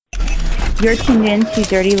You're tuned in to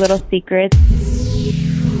Dirty Little Secrets.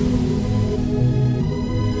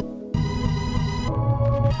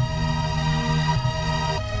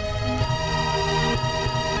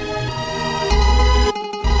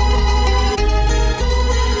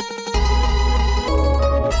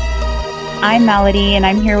 I'm Melody, and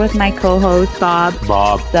I'm here with my co-host, Bob.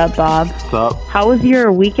 What's up, Bob? What's up? How was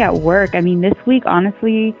your week at work? I mean, this week,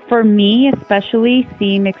 honestly, for me especially,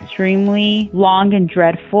 seemed extremely long and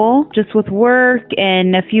dreadful, just with work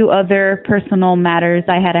and a few other personal matters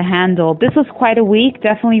I had to handle. This was quite a week,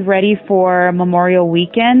 definitely ready for Memorial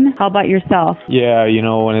Weekend. How about yourself? Yeah,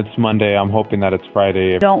 when it's Monday, I'm hoping that it's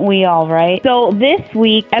Friday. Don't we all, right? So this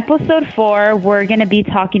week, episode 4, we're going to be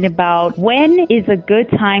talking about when is a good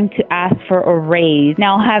time to ask for a raise.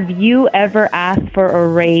 Now, have you ever asked for a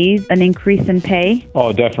raise, an increase in pay?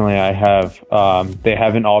 Oh, definitely I have. They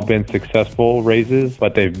haven't all been successful raises,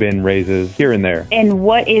 but they've been raises here and there. And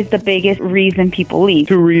what is the biggest reason people leave?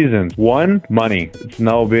 2 reasons. 1, money. It's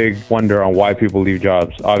no big wonder on why people leave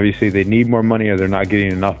jobs. Obviously, they need more money or they're not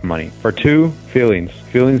getting enough money. For 2, feelings.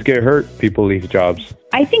 Feelings get hurt, people leave jobs.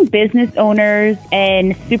 I think business owners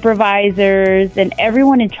and supervisors and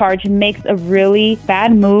everyone in charge makes a really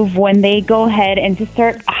bad move when they go ahead and just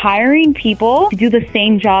start hiring people to do the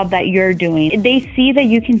same job that you're doing. They see that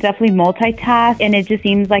you can definitely multitask, and it just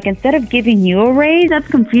seems like instead of giving you a raise, that's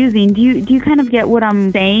confusing. Do you kind of get what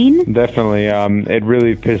I'm saying? Definitely. It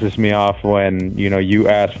really pisses me off when, you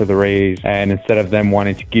ask for the raise, and instead of them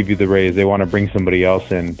wanting to give you the raise, they want to bring somebody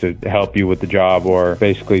else in to help you with the job, or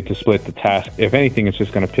basically to split the task. If anything, it's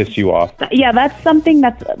just going to piss you off. Yeah, that's something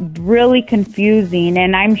that's really confusing,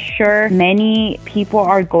 and I'm sure many people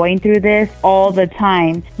are going through this all the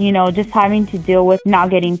time. Just having to deal with not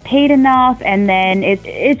getting paid enough, and then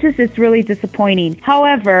it's really disappointing.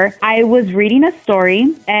 However, I was reading a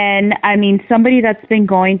story, and somebody that's been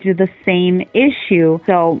going through the same issue.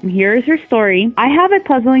 So here's her story. I have a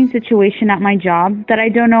puzzling situation at my job that I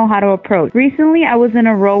don't know how to approach. Recently, I was in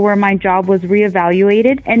a role where my job was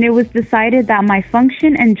reevaluated, and it was decided that my function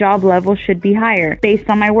and job level should be higher based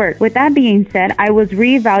on my work. With that being said, I was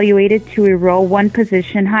reevaluated to a role 1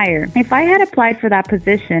 position higher. If I had applied for that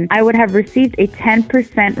position, I would have received a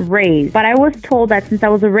 10% raise, but I was told that since I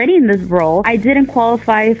was already in this role, I didn't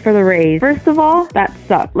qualify for the raise. First of all, that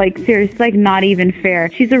sucked. Seriously, not even fair.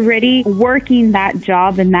 She's already working that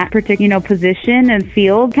job in that particular position and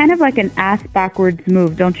field. Kind of like an ass backwards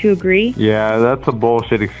move, don't you agree? Yeah, that's a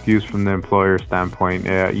bullshit excuse from the employer standpoint.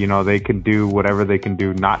 They can do whatever they can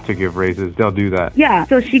do not to give raises. They'll do that. Yeah,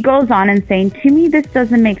 so she goes on and saying, to me, this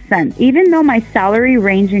doesn't make sense. Even though my salary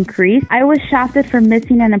range increased, I was shafted for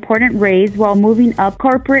missing an important raise while moving up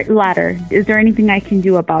corporate ladder. Is there anything I can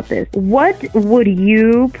do about this? What would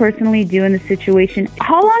you personally do in this situation?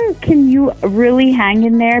 How long can you really hang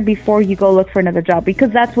in there before you go look for another job?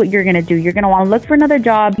 Because that's what you're going to do. You're going to want to look for another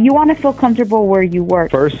job. You want to feel comfortable where you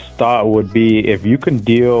work. First thought would be, if you can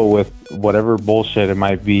deal with whatever bullshit it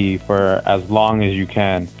might be for as long as you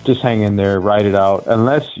can, just hang in there, ride it out.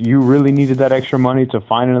 Unless you really needed that extra money to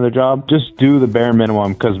find another job, just do the bare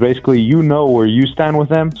minimum, because basically where you stand with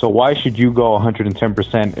them. So why should you go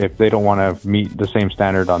 110% if they don't want to meet the same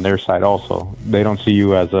standard on their side also? They don't see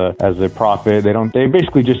you as a profit. They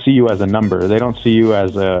basically just see you as a number. They don't see you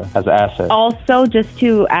as an asset. Also, just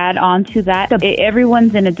to add on to that,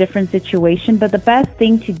 everyone's in a different situation, but the best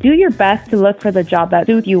thing to do your best to look for the job that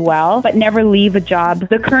suits you well, but never leave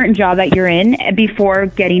the current job that you're in before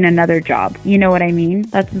getting another job. You know what I mean?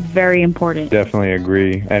 That's very important. Definitely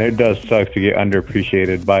agree. And it does suck to get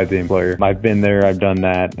underappreciated by the employer. I've been there, I've done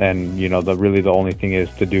that, and the only thing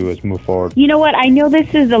to do is move forward. You know what? I know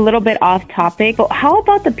this is a little bit off topic, but how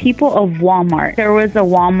about the people of Walmart? There was a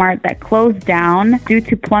Walmart that closed down due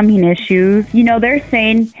to plumbing issues. They're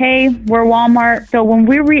saying, hey, we're Walmart, so when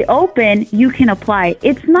we reopen, you can apply.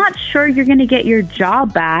 It's not sure you're going to get your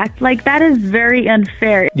job back. That is very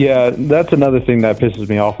unfair. Yeah, that's another thing that pisses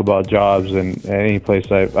me off about jobs and any place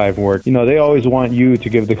I've worked. They always want you to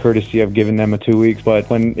give the courtesy of giving them a 2 weeks, but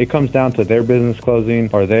when it comes down to their business closing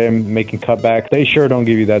or them making cutbacks, they sure don't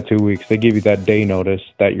give you that 2 weeks. They give you that day notice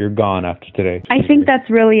that you're gone after today. I think that's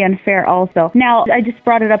really unfair also. Now, I just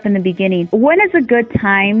brought it up in the beginning. When is a good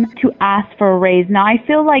time to ask for a raise? Now, I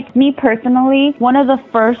feel like me personally, one of the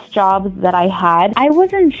first jobs that I had, I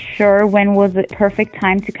wasn't sure when was the perfect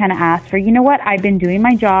time to kind of ask for, you know what, I've been doing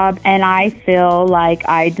my job and I feel like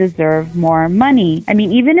I deserve more money. I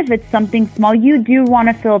mean, even if it's something small, you do want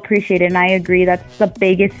to feel appreciated. And I agree, that's the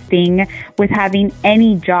biggest thing with having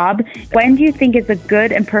any job. When do you think is a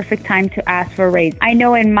good and perfect time to ask for a raise? I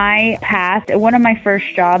know in my past, one of my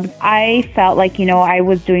first jobs, I felt like, I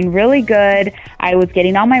was doing really good. I was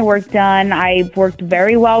getting all my work done. I worked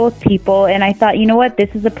very well with people. And I thought, you know what, this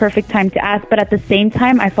is a perfect time to ask. But at the same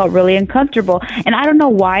time, I felt really uncomfortable. And I don't know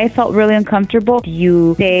why I felt really uncomfortable.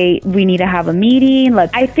 You say, we need to have a meeting.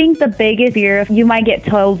 I think the biggest fear, you might get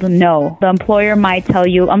told no. The employer might tell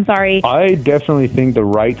you, I'm sorry. I definitely think the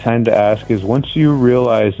right time to ask is once you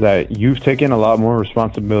realize that you've taken a lot more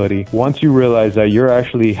responsibility, once you realize that you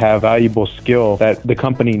actually have valuable skill that the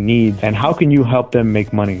company needs, and how can you help them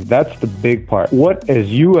make money? That's the big part. What as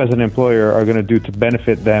you as an employer are going to do to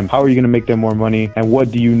benefit them? How are you going to make them more money? And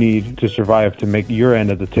what do you need to survive to make your end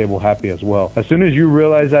of the table happy as well? As soon as you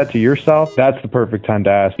realize that to yourself, that's the perfect time to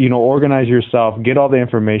ask. Organize yourself, get all the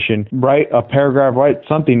information, write a paragraph, write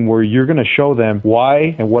something where you're going to show them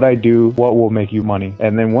why and what I do, what will make you money.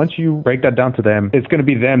 And then once you break that down to them, it's going to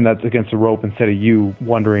be them that's against the rope instead of you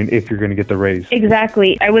wondering if you're going to get the raise.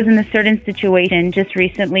 Exactly. I was in a certain situation just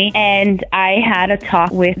recently and I had a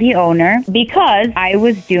talk with the owner because I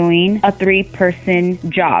was doing a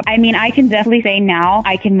 3-person job. I mean, I can definitely say now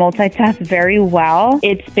I can multitask very well.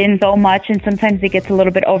 It's been so much and sometimes it gets a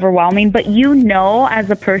little bit overwhelming, but as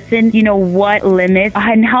a person, what limits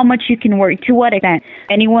and how much you can work, to what extent.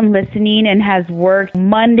 Anyone listening and has worked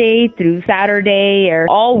Monday through Saturday or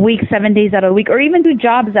all week, 7 days out of the week, or even do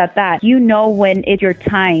jobs at that, when it's your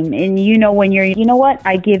time and when you're, what,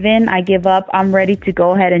 I give in, I give up, I'm ready to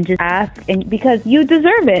go ahead and just ask, and because you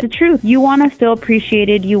deserve it. The truth. You want to feel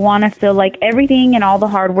appreciated. You want to feel like everything and all the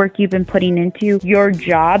hard work you've been putting into your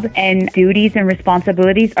job and duties and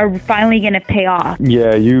responsibilities are finally going to pay off.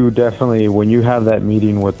 Yeah, you definitely, when you have that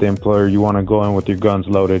meeting with the employer, you want to go in with your guns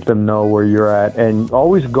loaded, let them know where you're at, and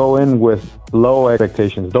always go in with low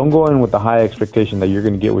expectations. Don't go in with the high expectation that you're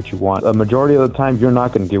going to get what you want. A majority of the time, you're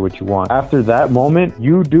not going to get what you want. After that moment,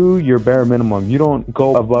 you do your bare minimum. You don't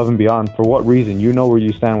go above and beyond. For what reason? You know where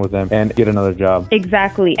you stand with them and get another job.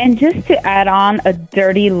 Exactly. And just to add on a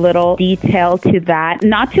dirty little detail to that,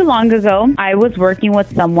 not too long ago, I was working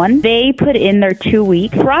with someone. They put in their 2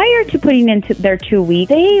 weeks. Prior to putting into their 2 weeks,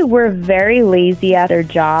 they were very lazy at their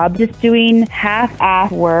job, just doing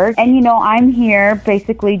half-ass work. And I'm here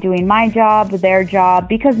basically doing my job, their job,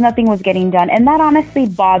 because nothing was getting done. And that honestly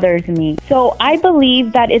bothers me. So I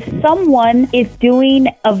believe that if someone is doing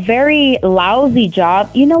a very lousy job,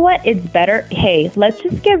 you know what? It's better. Hey, let's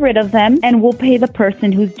just get rid of them and we'll pay the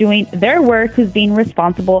person who's doing their work, who's being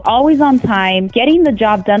responsible, always on time, getting the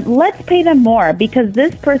job done. Let's pay them more because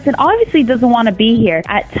this person obviously doesn't want to be here.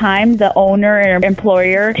 At times, the owner or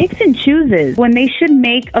employer picks and chooses. When they should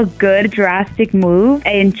make a good drastic move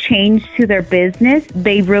and change to their business,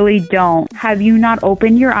 they really don't. Have you not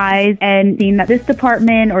opened your eyes and seen that this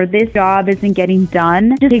department or this job isn't getting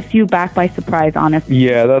done? It just takes you back by surprise, honestly.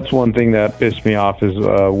 Yeah, that's one thing that pissed me off is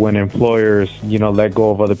when employers, let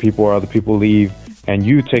go of other people or other people leave. And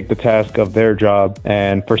you take the task of their job,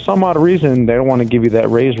 and for some odd reason, they don't want to give you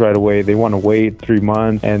that raise right away. They want to wait 3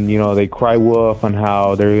 months, and they cry wolf on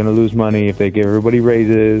how they're going to lose money if they give everybody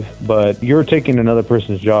raises. But you're taking another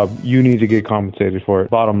person's job. You need to get compensated for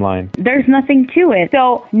it. Bottom line. There's nothing to it.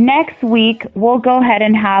 So next week, we'll go ahead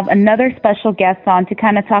and have another special guest on to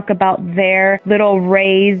kind of talk about their little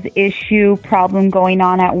raise issue problem going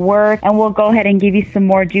on at work, and we'll go ahead and give you some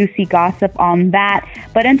more juicy gossip on that.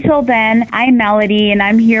 But until then, I'm Melody, and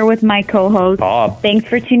I'm here with my co-host, Bob. Thanks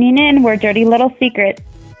for tuning in. We're Dirty Little Secrets.